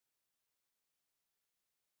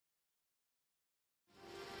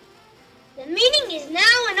The meeting is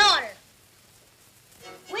now in order.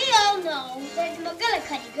 We all know that the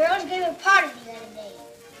McGillicuddy girls gave a party the other day,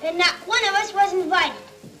 and not one of us was invited.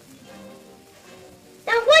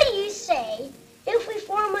 Now, what do you say if we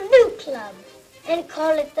form a new club and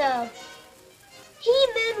call it the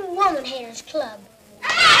He-Men Woman Haters Club?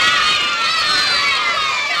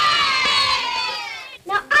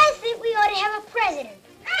 Now, I think we ought to have a president.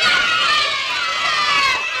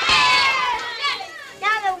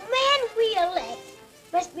 Now, the man we elect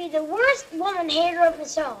must be the worst woman hater of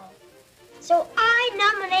us all. So I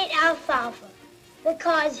nominate Alfalfa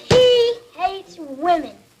because he hates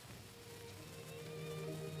women.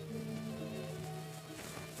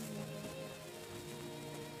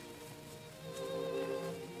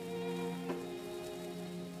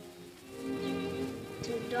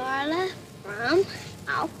 To Darla from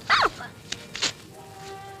Alfalfa.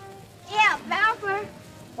 Yeah, Alfalfa.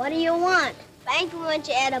 What do you want? Banker wants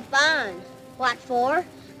you at a bond. What for?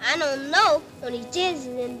 I don't know. When he says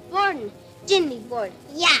it's important. Ginny board.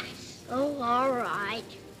 Yes. Oh, all right.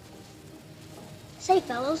 Say,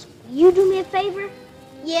 fellows, will you do me a favor?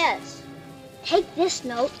 Yes. Take this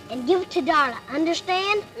note and give it to Darla.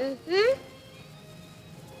 Understand? Mm-hmm.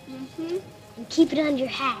 Mm-hmm. And keep it under your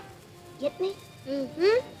hat. Get me?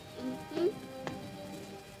 Mm-hmm. Mm-hmm.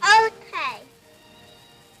 Okay.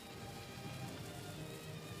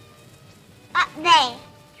 Up there.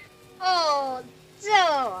 Oh,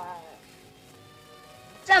 door.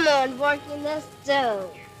 Someone working this door.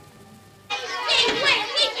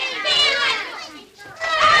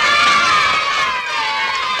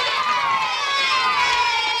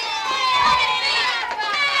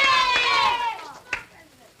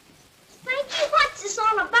 What's this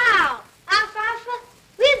all about? Alfalfa,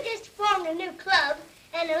 we've just formed a new club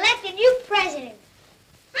and elected you president.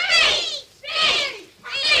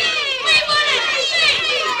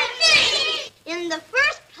 In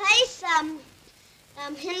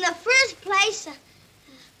the first place,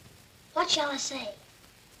 what shall I say?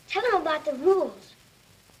 Tell them about the rules.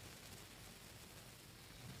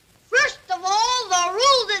 First of all, the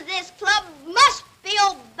rules of this club must be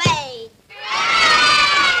obeyed.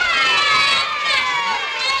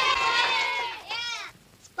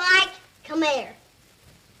 Spike, come here.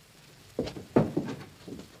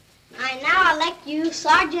 I now elect you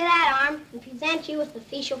Sergeant at Arms and present you with the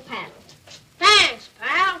official paddle. Thanks,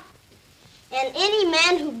 pal. And any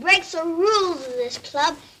man who breaks the rules of this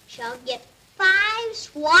club shall get 5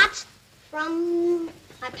 swats from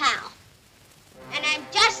my pal. And I'm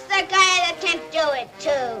just the guy that can do it,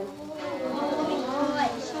 too.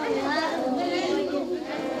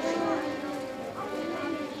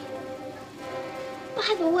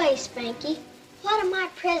 By the way, Spanky, what am I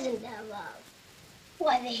president of?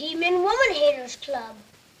 Why, the He-Men Woman Haters Club.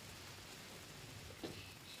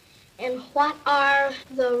 And what are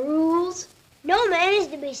the rules? No man is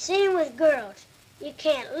to be seen with girls. You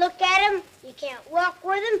can't look at them, you can't walk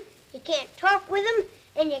with them, you can't talk with them,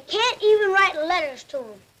 and you can't even write letters to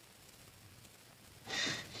them.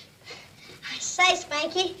 I say,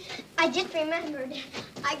 Spanky, I just remembered.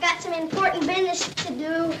 I got some important business to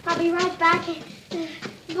do. I'll be right back.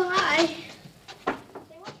 Bye.